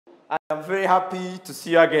I'm very happy to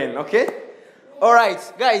see you again, okay? All right,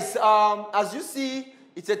 guys, as you see,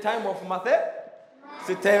 it's a time of It's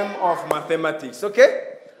a time of mathematics,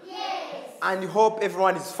 okay? Yes. And you hope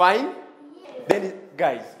everyone is fine? Yes. Then,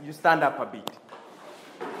 guys, you stand up a bit.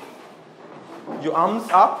 Your arms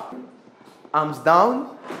up, arms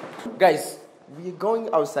down. Guys, we're going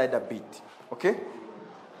outside a bit, okay?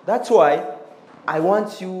 That's why I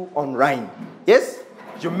want you on rhyme. Yes?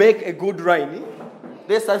 You make a good rhyme.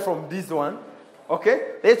 Let's start from this one,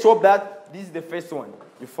 okay? Let's hope that this is the first one.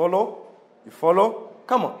 You follow.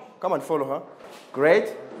 Come on, follow her.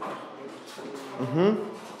 Great.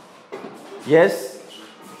 Yes.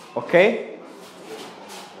 Okay.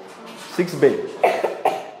 6 belly.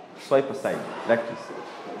 Swipe aside, like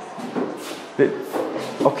this.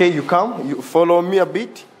 Okay, you come. You follow me a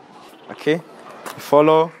bit. Okay.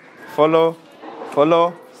 Follow.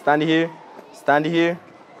 Stand here. Stand here.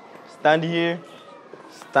 Stand here.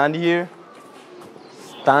 Stand here.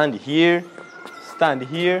 Stand here. Stand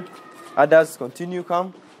here. Others continue.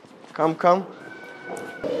 Come.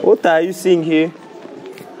 What are you seeing here?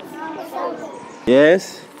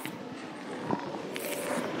 Yes.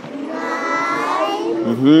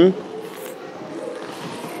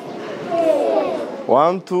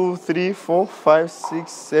 1, 2, 3, 4, 5,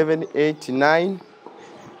 6, 7, 8, 9.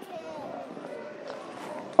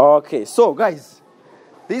 Okay, so guys,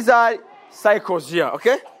 these are cycles here,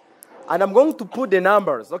 okay? And I'm going to put the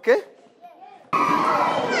numbers, okay?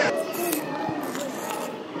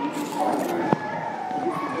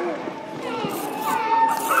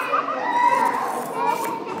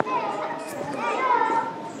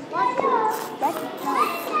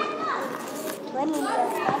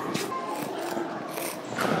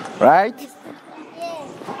 Right?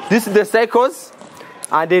 This is the cycles,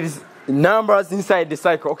 and there is numbers inside the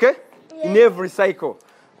cycle, okay? In every cycle.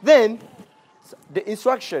 Then, the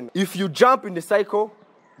instruction, if you jump in the cycle,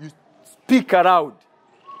 you speak aloud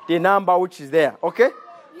the number which is there, okay?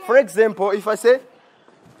 For example, if I say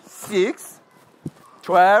 6,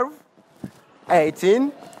 12,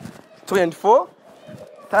 18, 24,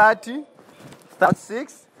 30,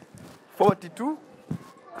 36, 42,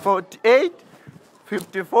 48,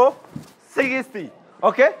 54, 60.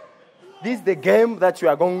 Okay? This is the game that you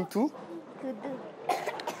are going to do.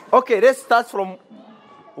 Okay, let's start from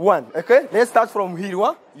 1. Okay? Let's start from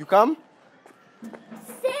here. You come. 6,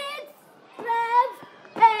 12,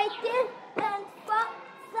 18, 24,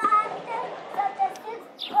 30,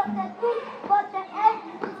 36, 42, 48,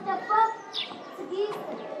 54,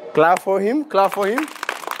 60. Clap for him.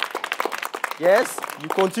 Yes, you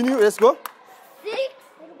continue. Let's go. 6,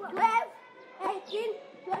 12, 18,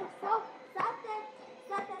 24, 30,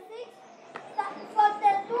 36,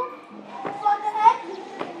 42, 48,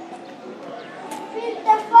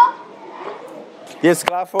 54. Yes,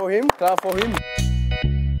 clap for him.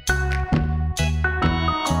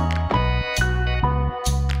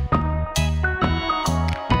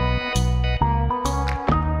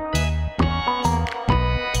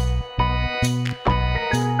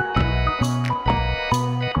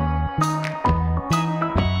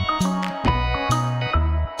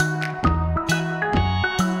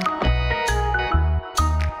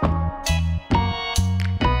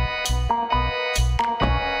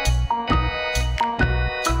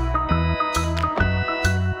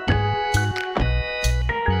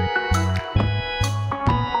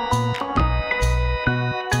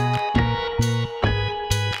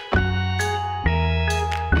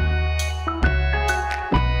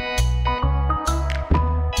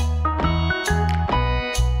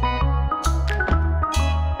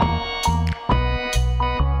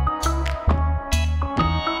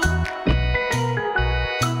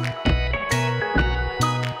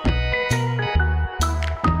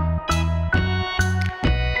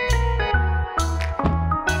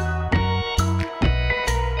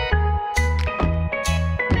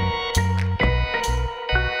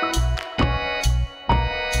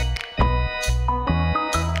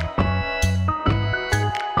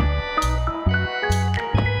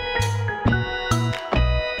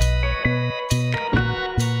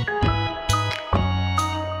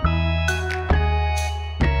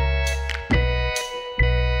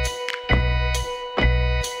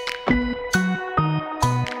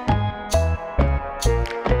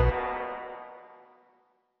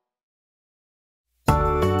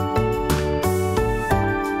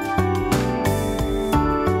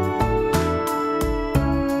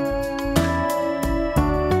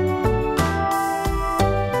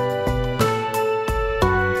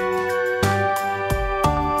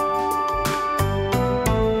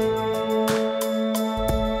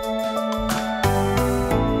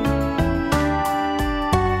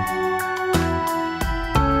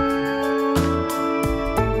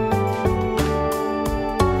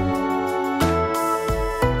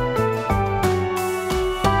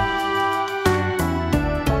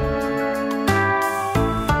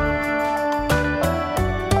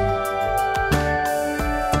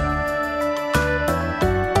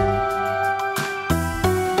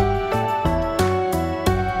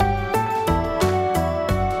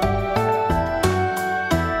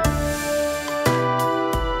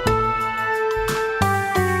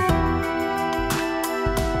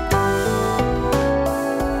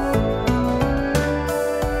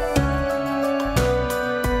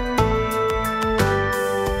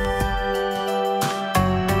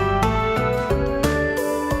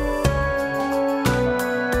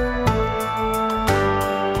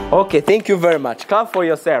 Okay, thank you very much. Clap for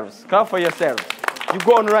yourselves. Clap for yourselves. You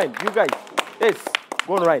go on rhyme. You guys. Yes.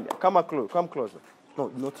 Go on rhyme. Come close. Come closer.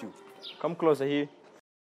 No, not you. Come closer here.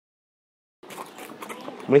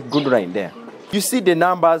 Make good rhyme there. You see the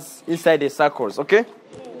numbers inside the circles, okay?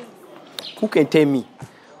 Who can tell me?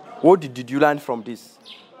 What did you learn from this?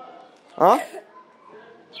 Huh?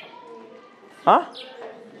 Huh?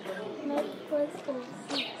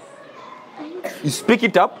 You speak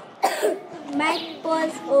it up.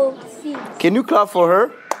 Multiples of 6. Can you clap for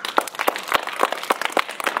her?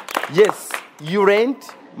 Yes, you rent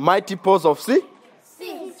multiples of 6.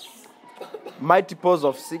 6. Multiples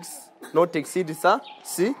of 6. Not exceed, sir.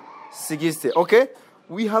 See? 60. Okay?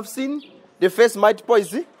 We have seen the first multiple is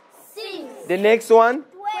 6. The next one?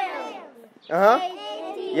 12. Uh-huh.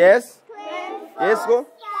 18. Yes. 24. Yes, go.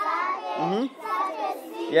 30.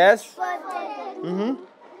 Yes. 40. Mm-hmm.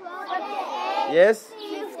 48. Yes. 54.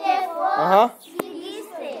 Uh-huh. 60.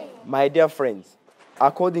 My dear friends,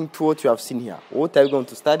 according to what you have seen here, what are you going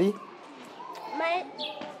to study?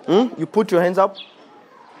 You put your hands up.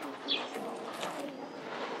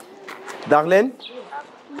 Darlene,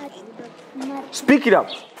 speak it up.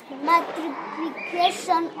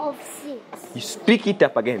 Multiplication of 6. You speak it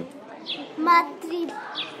up again.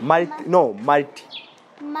 Multiplication of 6.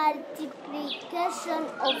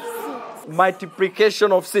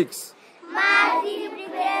 Multiplication of 6.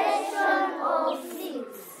 Multiplication of 6.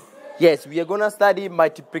 Yes, we are going to study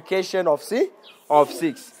multiplication of 6.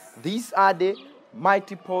 These are the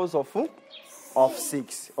multiples of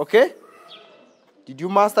 6. Okay? Did you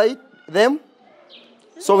master them?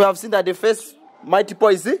 So we have seen that the first multiple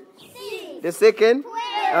is 6. The second? 12.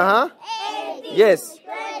 Uh-huh. 18. Yes.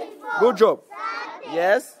 24. Good job. 30.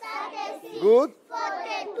 Yes. 36. Good.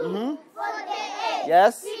 42. Mhm. 48.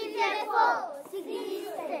 Yes. 54. 60.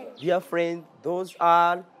 Dear friend, those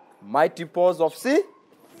are multiples of 6.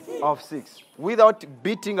 Without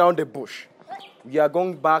beating around the bush, we are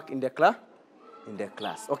going back in the class.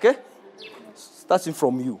 Okay? Starting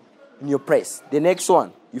from you, in your press. The next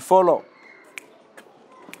one, you follow.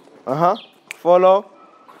 Uh-huh. Follow.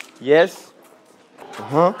 Yes.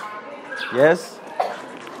 Uh-huh. Yes.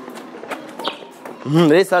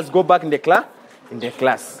 Let us go back in the class.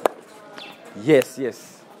 Yes.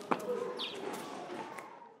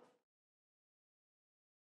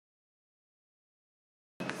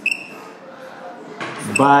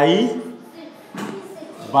 By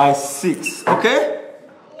 6. Okay?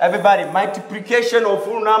 Everybody, multiplication of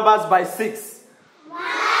full numbers by 6.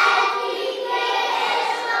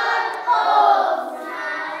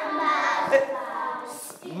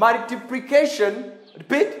 Multiplication,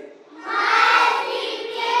 repeat.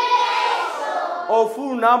 Multiplication of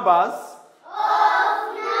full numbers.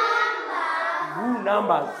 Full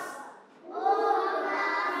numbers.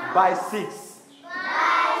 By 6.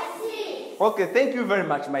 Okay, thank you very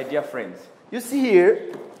much, my dear friends. You see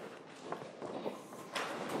here.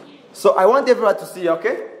 So I want everyone to see,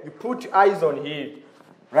 okay? You put your eyes on here,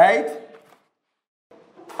 right?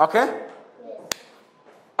 Okay?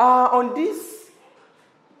 On this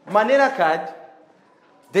Manila card,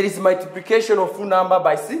 there is multiplication of full number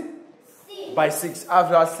by 6. By 6. As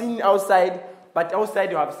you have seen outside, but outside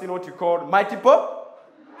you have seen what you call multiples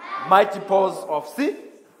of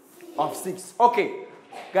 6. Okay,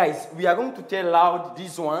 guys, we are going to tell loud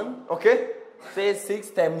this one. Okay, say 6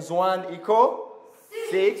 times 1 equal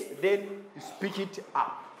 6. Then you speak it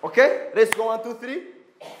up. Okay, let's go 1, 2, 3. 8.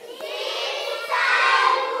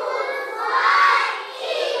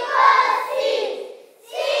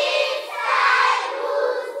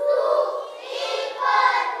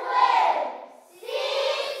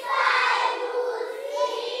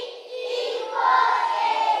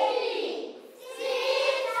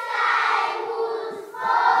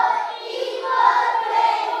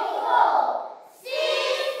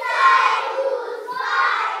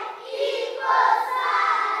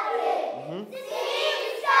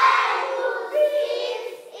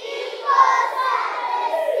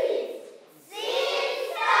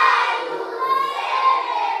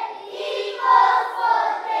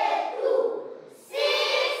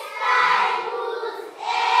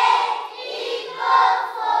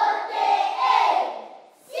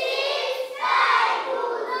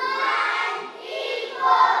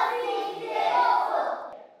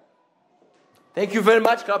 Thank you very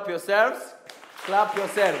much. Clap yourselves. Clap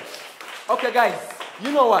yourselves. Okay, guys,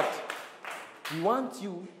 you know what? We want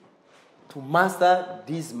you to master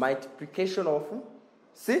this multiplication of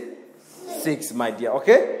 6, my dear.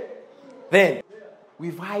 Okay? Then,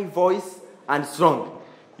 with high voice and strong.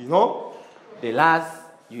 You know, the last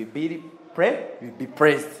you will be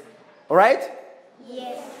praised. All right?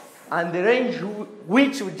 Yes. And the range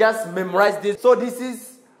which we just memorize this. So this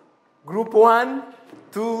is group 1,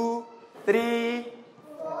 2, 3.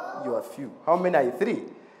 You are few. How many are you? 3,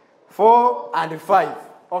 4, and 5.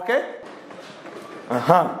 Okay?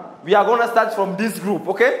 We are going to start from this group,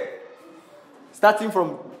 okay? Starting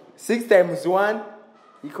from 6 times 1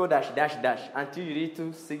 equal dash dash dash until you reach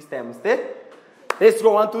to 6 times 10. Let's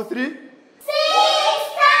go 1, 2, 3. 6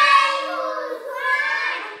 times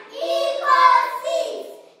 1 equals 6.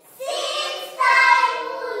 6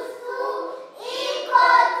 times 2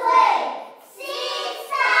 equals 12.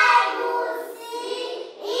 6 times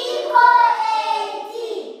 3 equals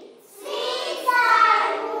 18. 6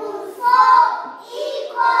 times 4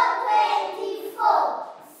 equals 24.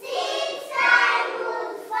 6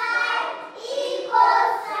 times 5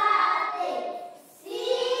 equals 30.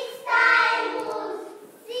 6 times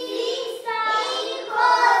 6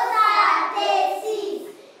 equals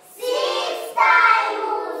 36. 6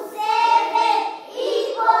 times 7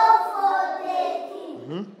 equals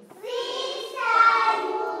 43. 6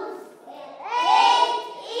 times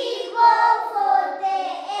 8 equals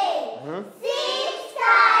 48. 6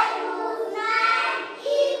 times 9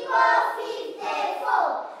 equals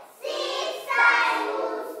 54. 6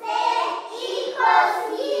 times 10 equals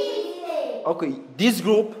 50. Okay, this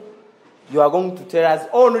group, you are going to tell us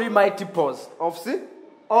only multiples of 6.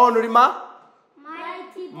 Only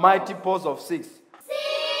multiples of 6. 6, 12,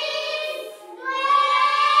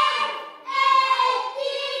 18,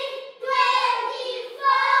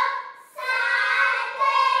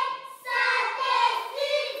 24,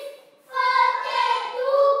 36, 42,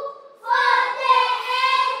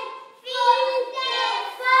 48,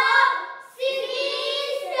 54,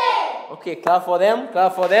 60. Okay, clap for them.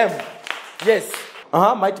 Clap for them. Yes.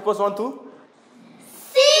 Multiples 1, 2.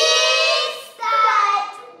 6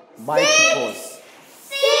 times Multiples.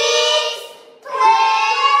 6, 12,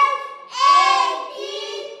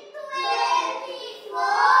 18, 24,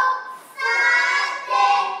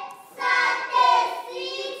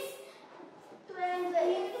 36,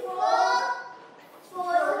 24,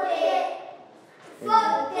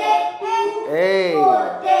 48, Hey.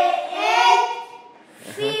 48,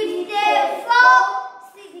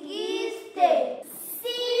 54, 60. 6,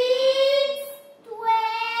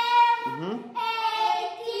 12,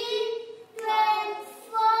 18, 24,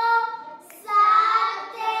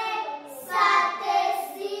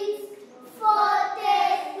 36,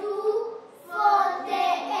 42,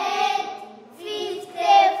 48,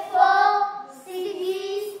 54,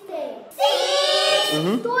 60.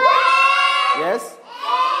 6, 12, Yes.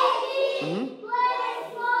 18,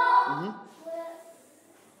 24,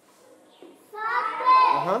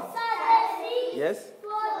 36, Yes.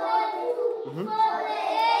 42,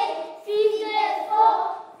 48,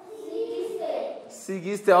 54, 60.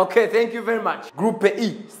 60. Okay, thank you very much. Group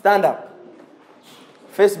E, stand up.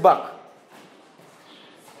 Face back.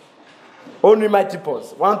 Only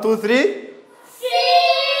multiples. 1, 2, 3. 6,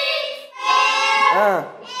 12,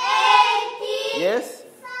 18, Yes.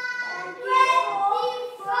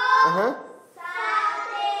 24,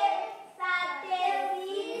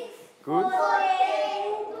 36, Good.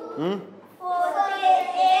 42,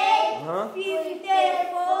 48,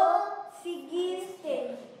 54,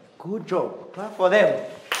 60. Good job. Clap for them.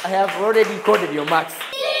 I have already recorded your marks. 12,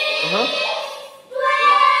 18,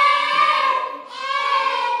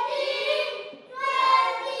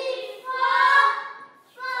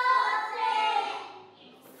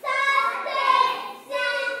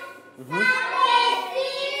 24,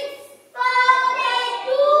 36,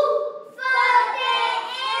 42,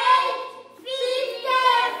 48,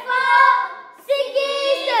 54, 60.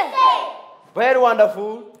 Very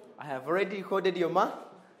wonderful. I have already recorded your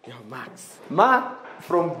marks. Mark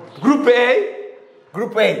from Group A.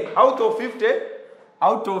 Group A. Out of 50.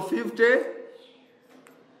 Out of 50.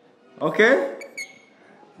 Okay.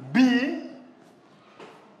 B.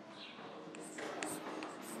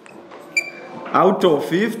 Out of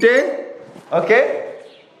 50. Okay.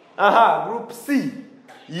 Group C.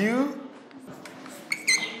 U.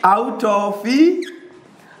 Out of E.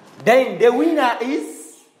 Then the winner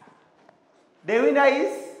is.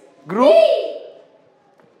 Group.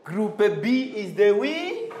 Group B is the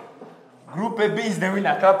win. Group B is the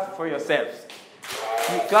winner. Clap for yourselves.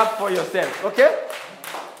 You clap for yourself. Okay?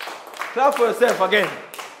 Clap for yourself again.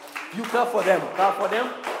 You clap for them. Clap for them.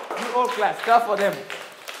 You all class. Clap for them.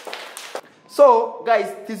 So, guys,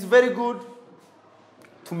 it is very good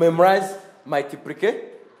to memorize multiplication.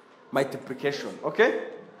 Okay?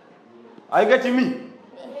 Are you getting me?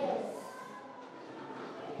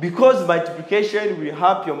 Because multiplication will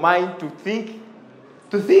help your mind to think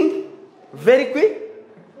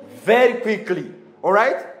very quickly. All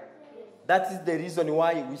right? That is the reason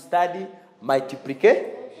why we study multiplication.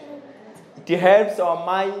 It helps our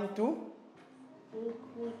mind to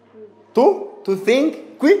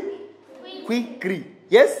think quickly.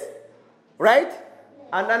 Yes? Right?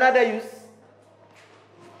 And another use.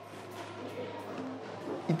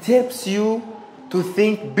 It helps you to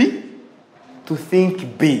think big. To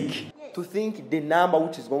think big. To think the number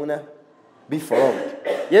which is going to be followed.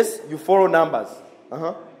 Yes? You follow numbers.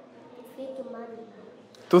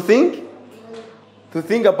 To think? To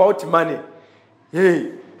think about money.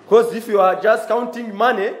 Hey. Because if you are just counting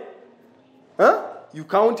money, you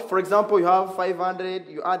count, for example, you have 500,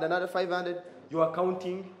 you add another 500, you are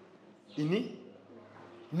counting in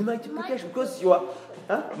multiplication because you are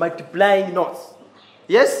multiplying notes.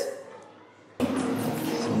 Yes?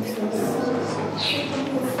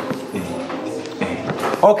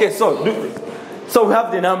 Okay, so we have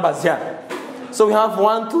the numbers here. So we have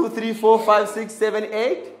 1, 2, 3, 4, 5, 6, 7,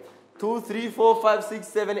 8. 2, 3, 4, 5, 6,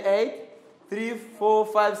 7, 8. 3, 4,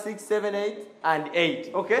 5, 6, 7, 8, and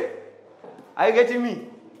 8. Okay? Are you getting me?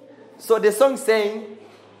 So the song saying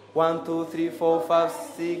 1, 2, 3, 4, 5,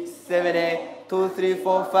 6, 7, 8. 2, 3,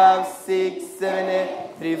 4, 5, 6, 7,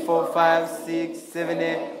 8. 3, 4, 5, 6, 7,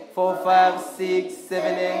 8. 4, 5, 6,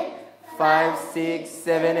 7, 8. 5, 6,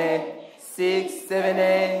 7, 8. 6, 7,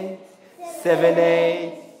 8. 7,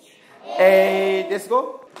 8. 8. Let's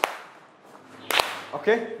go.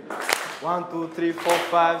 Okay? 1, 2, 3, 4,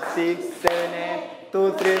 5, 6, 7, 8.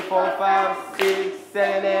 2, 3, 4, 5, 6,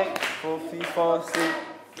 7, 8. 4, 3, 4, 6,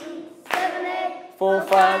 7, 8. 4,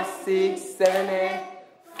 5, 6, 7, 8.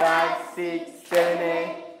 5, 6, 7,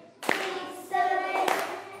 8. 6, 7,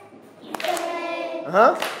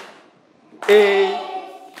 8. 8.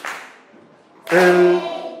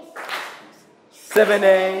 7,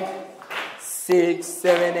 8. 6,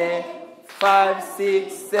 7, 8. 5,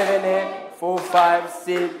 6, 7, 8. 4, 5,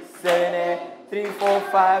 6, 7, 8. 3, 4,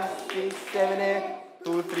 5, 6, 7, 8.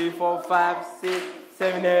 2, 3, 4, 5, 6,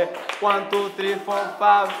 7, 8. 1, 2, 3, 4,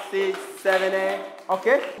 5, 6, 7, 8.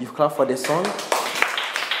 Okay? You clap for the song.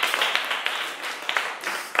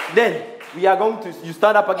 Then we are going to, you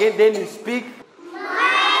stand up again, then you speak. Multiplication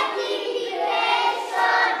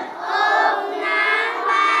of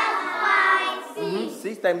numbers by 6.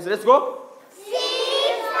 6 times, let's go. 6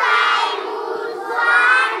 times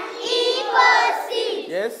 1 equals 6.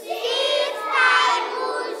 Yes. 6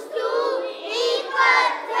 times 2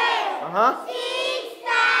 equals 12. 6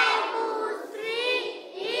 times 3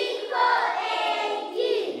 equals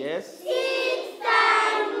 18. Yes. 6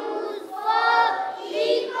 times 4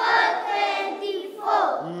 equals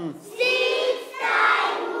 24. 6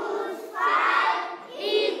 times 5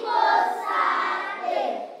 equals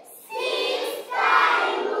 7. 6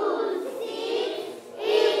 times 6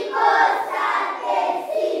 equals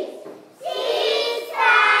 36. 6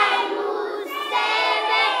 times 7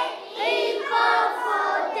 equals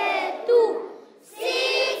 42.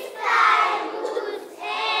 6 times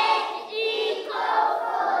 8 equals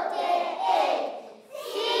 48.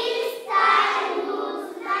 6 times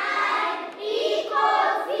 9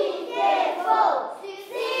 equals 54.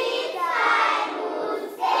 6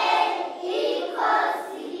 times 10 equals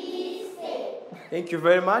 60. Thank you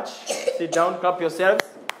very much. Sit down, clap yourselves.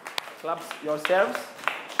 Clap yourselves.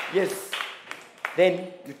 Yes.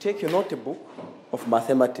 Then you take your notebook of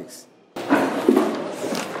mathematics.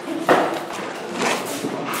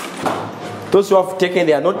 Those who have taken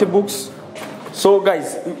their notebooks. So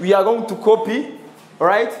guys, we are going to copy, all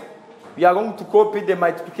right? We are going to copy the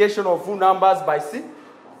multiplication of full numbers by 6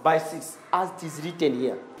 as it is written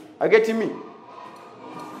here. Are you getting me?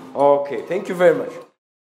 Okay, thank you very much.